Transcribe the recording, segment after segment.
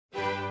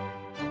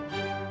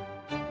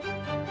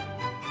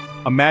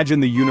Imagine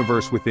the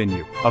universe within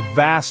you, a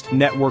vast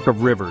network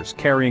of rivers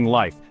carrying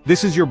life.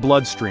 This is your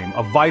bloodstream,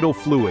 a vital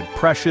fluid,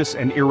 precious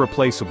and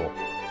irreplaceable.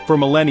 For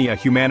millennia,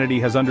 humanity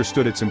has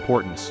understood its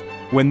importance.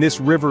 When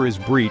this river is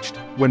breached,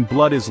 when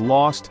blood is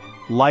lost,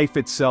 life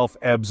itself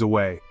ebbs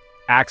away.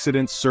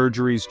 Accidents,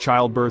 surgeries,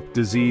 childbirth,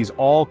 disease,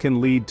 all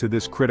can lead to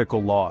this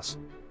critical loss.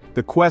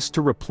 The quest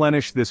to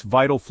replenish this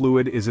vital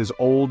fluid is as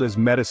old as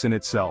medicine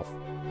itself.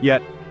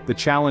 Yet, the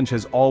challenge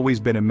has always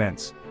been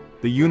immense.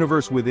 The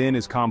universe within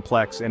is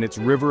complex, and its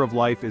river of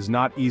life is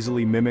not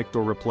easily mimicked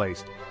or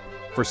replaced.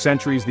 For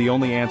centuries, the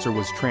only answer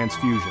was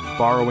transfusion,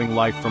 borrowing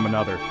life from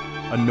another.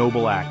 A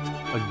noble act,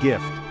 a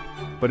gift.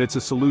 But it's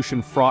a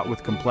solution fraught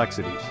with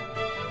complexities.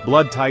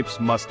 Blood types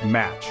must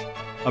match.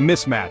 A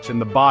mismatch, and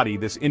the body,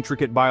 this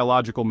intricate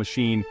biological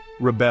machine,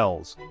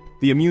 rebels.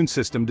 The immune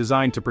system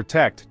designed to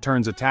protect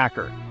turns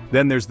attacker.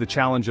 Then there's the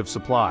challenge of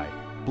supply.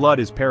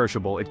 Blood is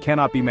perishable, it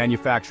cannot be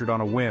manufactured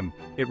on a whim.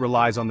 It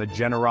relies on the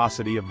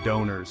generosity of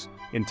donors.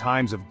 In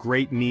times of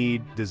great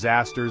need,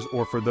 disasters,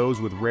 or for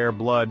those with rare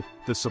blood,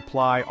 the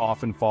supply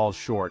often falls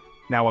short.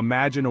 Now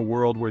imagine a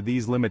world where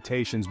these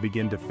limitations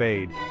begin to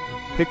fade.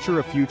 Picture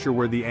a future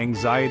where the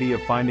anxiety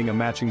of finding a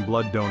matching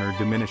blood donor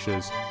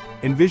diminishes.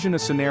 Envision a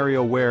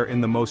scenario where,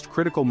 in the most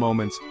critical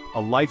moments,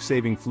 a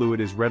life-saving fluid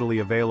is readily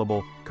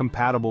available,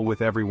 compatible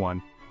with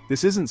everyone.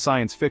 This isn't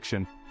science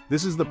fiction.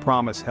 This is the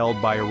promise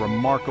held by a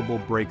remarkable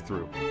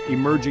breakthrough,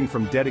 emerging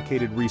from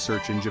dedicated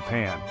research in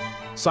Japan.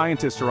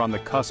 Scientists are on the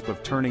cusp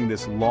of turning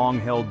this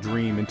long-held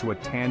dream into a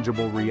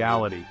tangible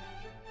reality.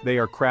 They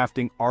are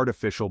crafting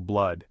artificial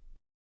blood.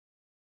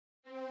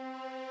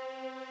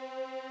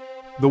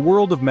 The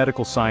world of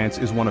medical science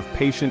is one of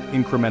patient,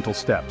 incremental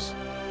steps.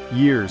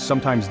 Years,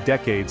 sometimes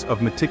decades,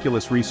 of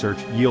meticulous research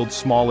yield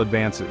small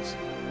advances.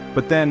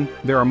 But then,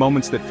 there are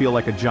moments that feel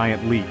like a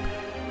giant leap.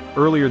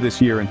 Earlier this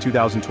year in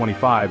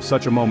 2025,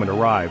 such a moment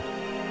arrived.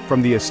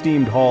 From the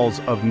esteemed halls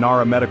of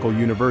Nara Medical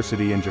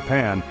University in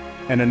Japan,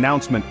 an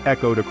announcement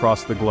echoed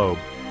across the globe.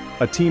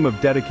 A team of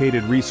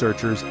dedicated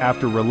researchers,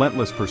 after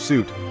relentless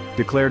pursuit,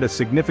 declared a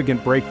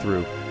significant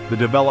breakthrough, the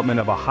development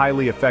of a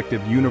highly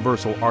effective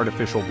universal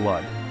artificial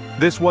blood.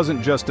 This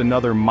wasn't just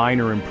another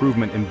minor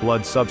improvement in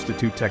blood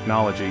substitute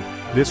technology.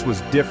 This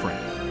was different.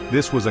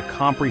 This was a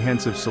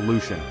comprehensive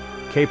solution,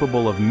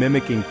 capable of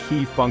mimicking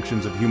key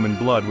functions of human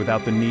blood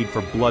without the need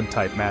for blood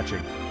type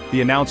matching. The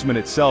announcement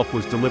itself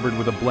was delivered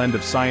with a blend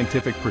of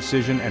scientific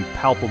precision and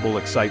palpable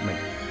excitement.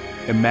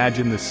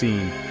 Imagine the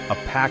scene, a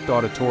packed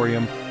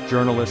auditorium,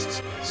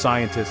 journalists,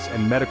 scientists,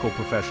 and medical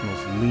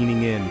professionals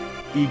leaning in,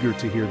 eager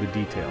to hear the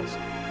details.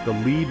 The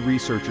lead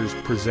researchers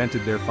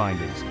presented their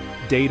findings,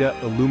 data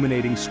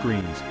illuminating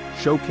screens,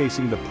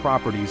 showcasing the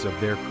properties of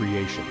their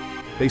creation.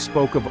 They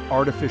spoke of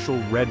artificial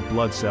red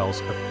blood cells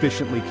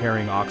efficiently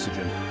carrying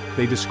oxygen.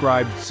 They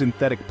described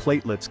synthetic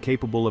platelets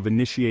capable of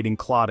initiating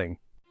clotting.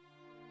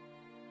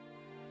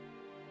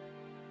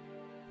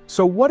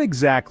 So what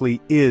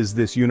exactly is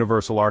this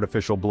universal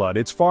artificial blood?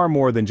 It's far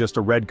more than just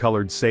a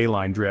red-colored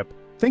saline drip.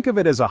 Think of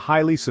it as a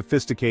highly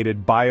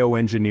sophisticated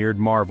bioengineered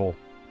marvel.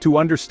 To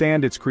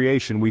understand its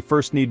creation, we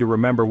first need to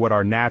remember what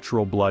our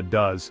natural blood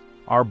does.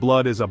 Our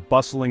blood is a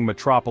bustling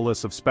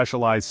metropolis of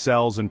specialized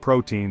cells and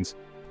proteins.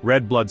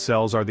 Red blood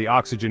cells are the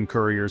oxygen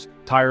couriers,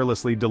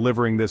 tirelessly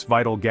delivering this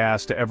vital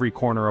gas to every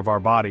corner of our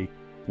body.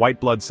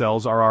 White blood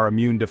cells are our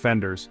immune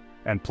defenders.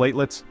 And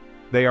platelets?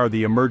 They are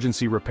the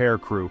emergency repair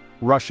crew,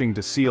 rushing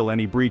to seal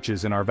any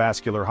breaches in our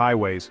vascular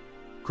highways.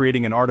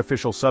 Creating an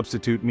artificial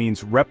substitute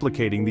means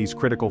replicating these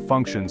critical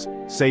functions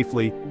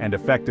safely and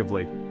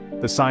effectively.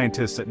 The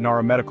scientists at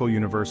Nara Medical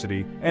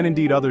University, and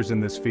indeed others in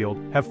this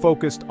field, have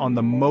focused on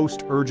the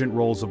most urgent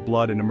roles of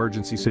blood in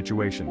emergency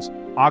situations: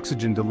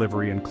 oxygen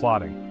delivery and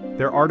clotting.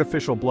 Their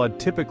artificial blood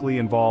typically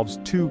involves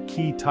two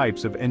key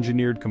types of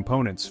engineered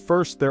components.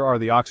 First, there are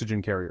the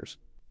oxygen carriers.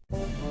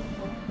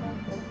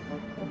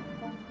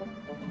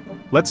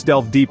 Let's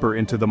delve deeper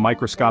into the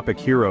microscopic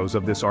heroes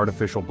of this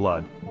artificial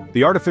blood.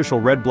 The artificial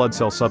red blood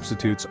cell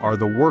substitutes are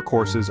the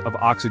workhorses of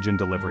oxygen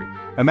delivery.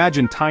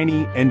 Imagine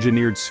tiny,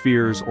 engineered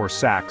spheres or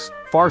sacs,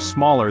 far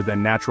smaller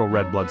than natural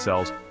red blood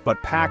cells,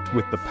 but packed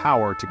with the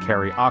power to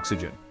carry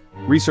oxygen.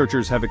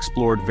 Researchers have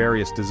explored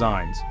various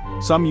designs.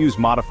 Some use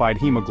modified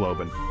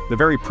hemoglobin, the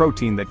very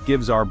protein that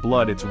gives our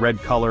blood its red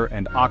color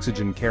and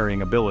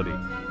oxygen-carrying ability.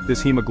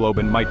 This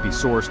hemoglobin might be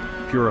sourced,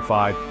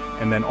 purified,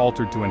 and then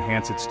altered to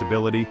enhance its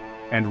stability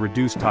and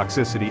reduce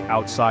toxicity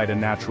outside a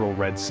natural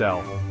red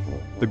cell.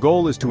 The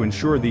goal is to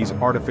ensure these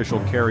artificial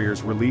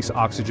carriers release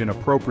oxygen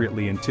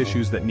appropriately in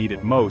tissues that need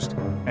it most,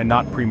 and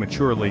not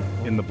prematurely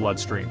in the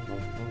bloodstream.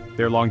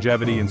 Their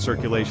longevity in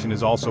circulation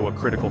is also a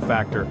critical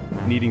factor,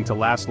 needing to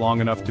last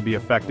long enough to be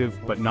effective,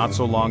 but not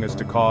so long as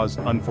to cause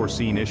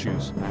unforeseen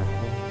issues.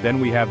 Then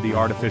we have the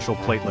artificial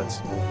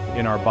platelets.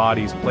 In our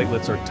bodies,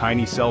 platelets are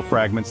tiny cell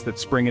fragments that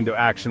spring into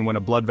action when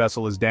a blood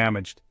vessel is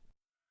damaged.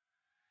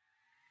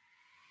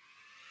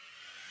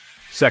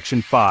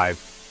 Section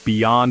 5.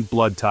 Beyond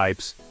blood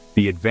types,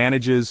 the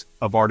advantages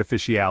of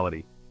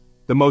artificiality.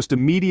 The most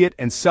immediate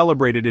and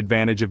celebrated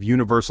advantage of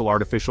universal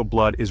artificial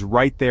blood is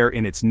right there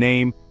in its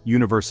name,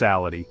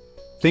 universality.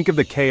 Think of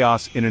the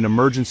chaos in an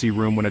emergency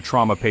room when a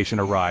trauma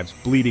patient arrives,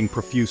 bleeding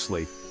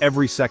profusely.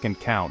 Every second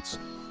counts.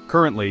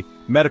 Currently,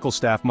 medical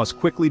staff must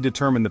quickly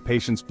determine the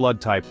patient's blood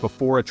type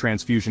before a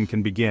transfusion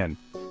can begin.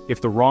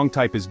 If the wrong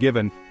type is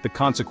given, the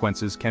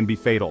consequences can be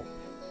fatal.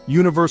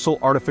 Universal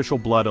artificial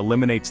blood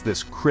eliminates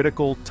this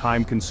critical,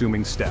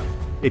 time-consuming step.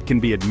 It can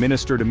be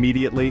administered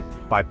immediately,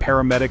 by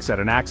paramedics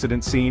at an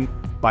accident scene,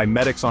 by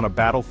medics on a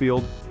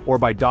battlefield, or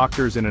by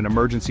doctors in an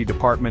emergency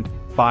department,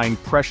 buying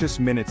precious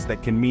minutes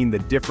that can mean the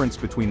difference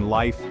between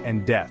life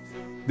and death.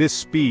 This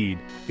speed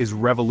is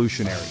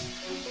revolutionary.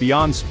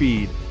 Beyond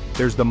speed,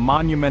 there's the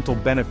monumental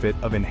benefit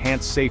of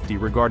enhanced safety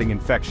regarding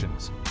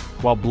infections.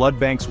 While blood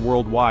banks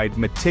worldwide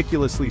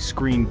meticulously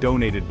screen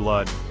donated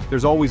blood,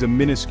 there's always a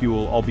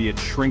minuscule, albeit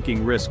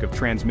shrinking risk of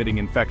transmitting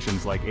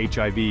infections like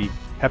HIV,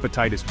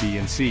 hepatitis B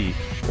and C,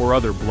 or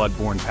other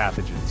blood-borne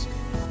pathogens.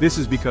 This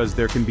is because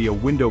there can be a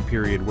window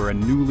period where a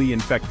newly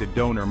infected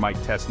donor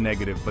might test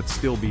negative but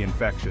still be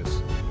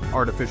infectious.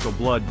 Artificial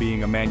blood,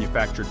 being a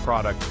manufactured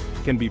product,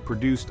 can be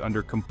produced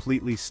under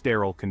completely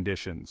sterile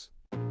conditions.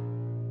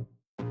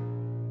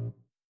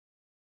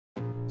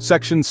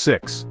 Section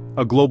 6.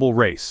 A global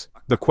race.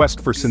 The quest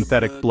for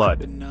synthetic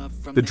blood.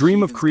 The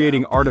dream of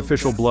creating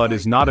artificial blood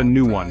is not a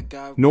new one,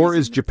 nor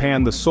is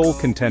Japan the sole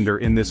contender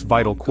in this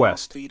vital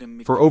quest.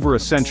 For over a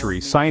century,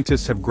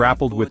 scientists have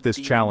grappled with this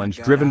challenge,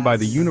 driven by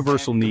the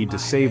universal need to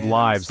save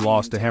lives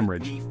lost to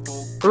hemorrhage.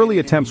 Early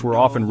attempts were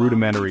often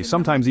rudimentary,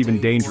 sometimes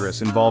even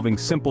dangerous, involving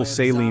simple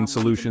saline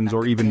solutions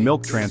or even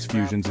milk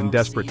transfusions in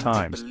desperate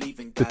times.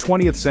 The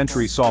 20th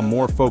century saw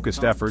more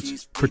focused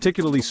efforts,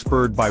 particularly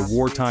spurred by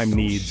wartime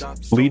needs,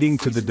 leading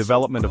to the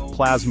development of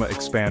plasma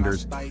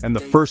expanders and the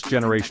first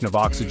generation of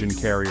oxygen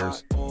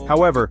carriers.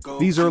 However,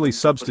 these early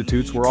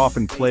substitutes were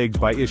often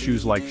plagued by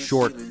issues like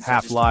short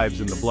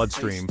half-lives in the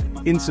bloodstream,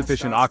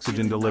 insufficient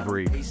oxygen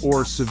delivery,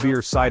 or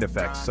severe side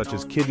effects such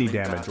as kidney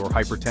damage or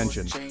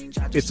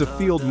hypertension. It's a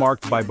field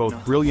marked by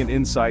both brilliant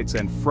insights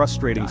and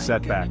frustrating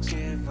setbacks.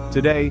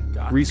 Today,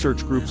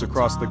 research groups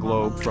across the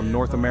globe, from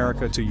North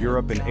America to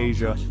Europe and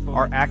Asia,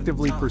 are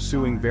actively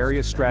pursuing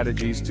various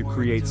strategies to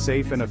create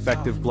safe and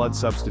effective blood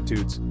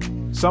substitutes.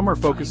 Some are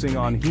focusing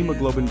on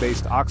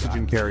hemoglobin-based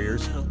oxygen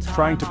carriers,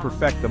 trying to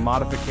perfect the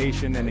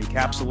modification and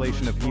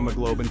encapsulation of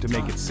hemoglobin to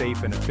make it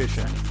safe and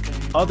efficient.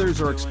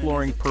 Others are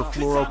exploring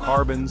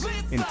perfluorocarbons,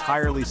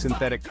 entirely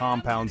synthetic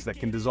compounds that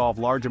can dissolve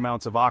large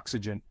amounts of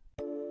oxygen.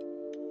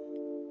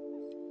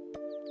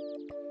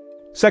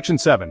 Section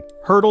 7.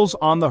 Hurdles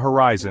on the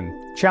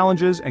horizon,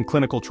 challenges and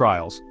clinical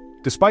trials.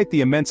 Despite the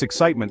immense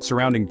excitement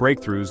surrounding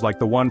breakthroughs like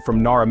the one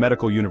from Nara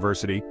Medical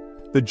University,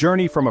 the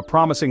journey from a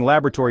promising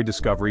laboratory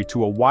discovery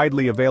to a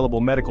widely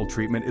available medical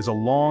treatment is a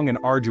long and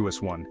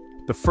arduous one.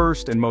 The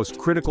first and most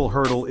critical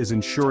hurdle is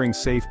ensuring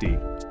safety.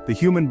 The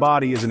human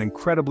body is an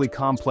incredibly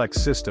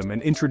complex system,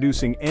 and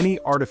introducing any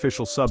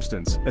artificial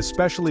substance,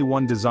 especially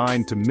one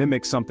designed to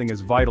mimic something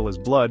as vital as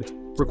blood,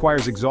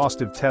 requires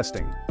exhaustive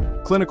testing.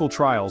 Clinical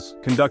trials,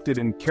 conducted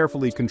in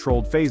carefully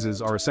controlled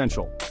phases, are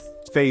essential.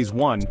 Phase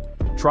 1.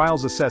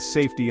 Trials assess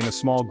safety in a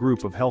small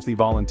group of healthy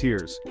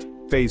volunteers.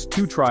 Phase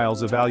 2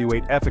 trials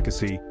evaluate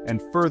efficacy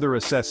and further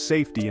assess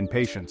safety in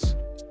patients.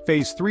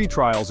 Phase 3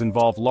 trials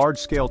involve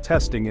large-scale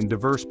testing in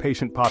diverse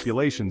patient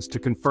populations to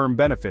confirm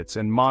benefits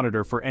and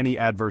monitor for any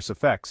adverse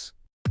effects.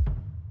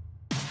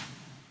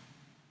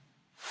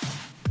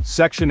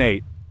 Section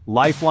 8.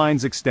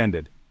 Lifelines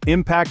extended.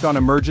 Impact on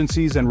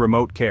emergencies and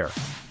remote care.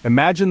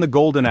 Imagine the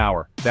golden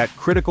hour, that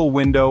critical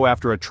window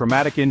after a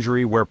traumatic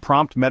injury where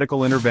prompt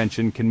medical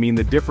intervention can mean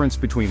the difference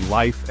between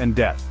life and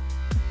death.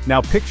 Now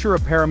picture a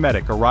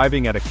paramedic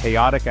arriving at a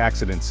chaotic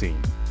accident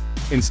scene.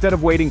 Instead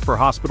of waiting for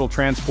hospital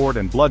transport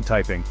and blood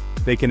typing,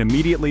 they can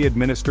immediately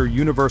administer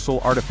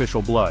universal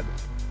artificial blood.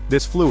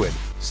 This fluid,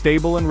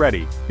 stable and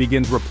ready,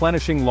 begins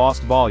replenishing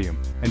lost volume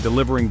and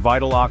delivering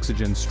vital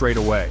oxygen straight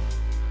away.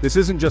 This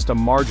isn't just a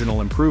marginal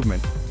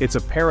improvement, it's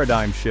a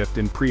paradigm shift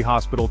in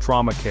pre-hospital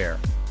trauma care.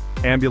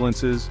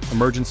 Ambulances,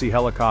 emergency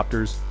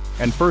helicopters,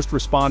 and first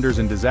responders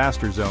in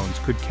disaster zones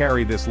could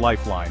carry this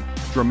lifeline,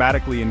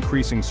 dramatically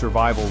increasing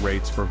survival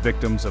rates for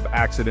victims of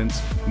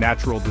accidents,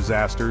 natural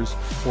disasters,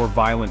 or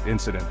violent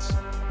incidents.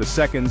 The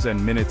seconds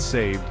and minutes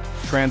saved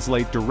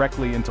translate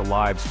directly into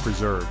lives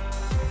preserved.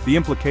 The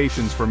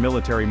implications for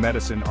military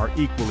medicine are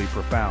equally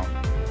profound.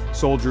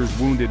 Soldiers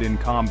wounded in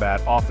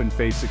combat often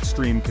face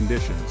extreme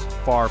conditions,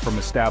 far from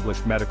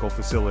established medical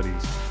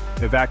facilities.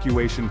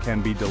 Evacuation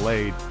can be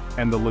delayed,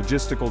 and the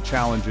logistical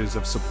challenges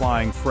of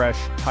supplying fresh,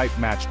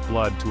 type-matched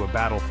blood to a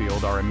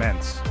battlefield are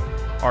immense.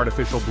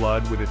 Artificial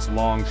blood, with its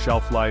long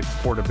shelf life,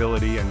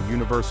 portability, and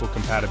universal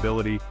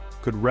compatibility,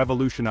 could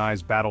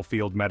revolutionize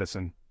battlefield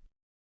medicine.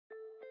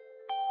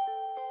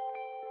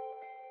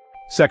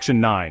 Section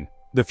 9.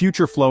 The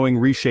future flowing,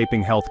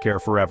 reshaping healthcare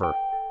forever.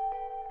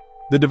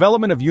 The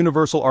development of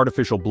universal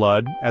artificial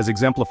blood, as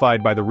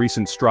exemplified by the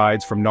recent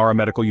strides from Nara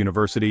Medical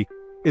University,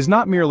 is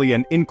not merely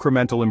an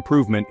incremental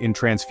improvement in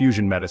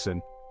transfusion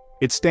medicine.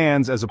 It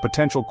stands as a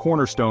potential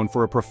cornerstone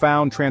for a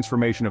profound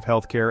transformation of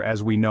healthcare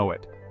as we know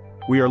it.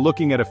 We are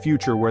looking at a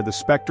future where the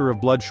specter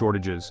of blood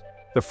shortages,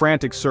 The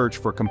frantic search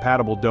for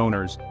compatible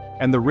donors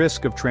and the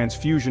risk of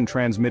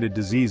transfusion-transmitted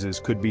diseases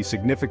could be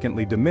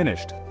significantly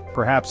diminished,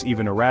 perhaps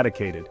even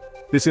eradicated.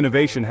 This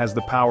innovation has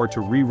the power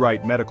to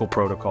rewrite medical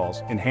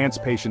protocols, enhance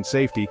patient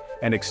safety,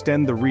 and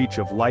extend the reach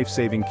of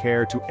life-saving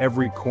care to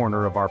every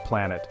corner of our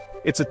planet.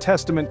 It's a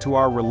testament to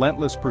our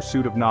relentless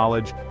pursuit of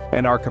knowledge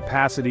and our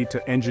capacity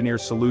to engineer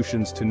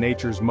solutions to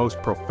nature's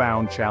most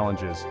profound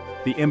challenges.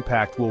 The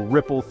impact will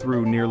ripple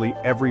through nearly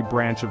every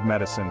branch of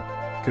medicine.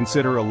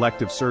 Consider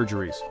elective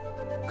surgeries.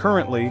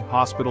 Currently,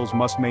 hospitals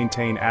must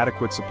maintain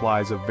adequate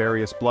supplies of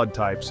various blood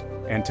types,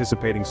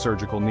 anticipating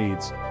surgical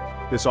needs.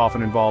 This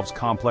often involves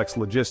complex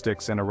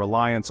logistics and a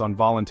reliance on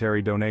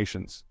voluntary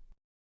donations.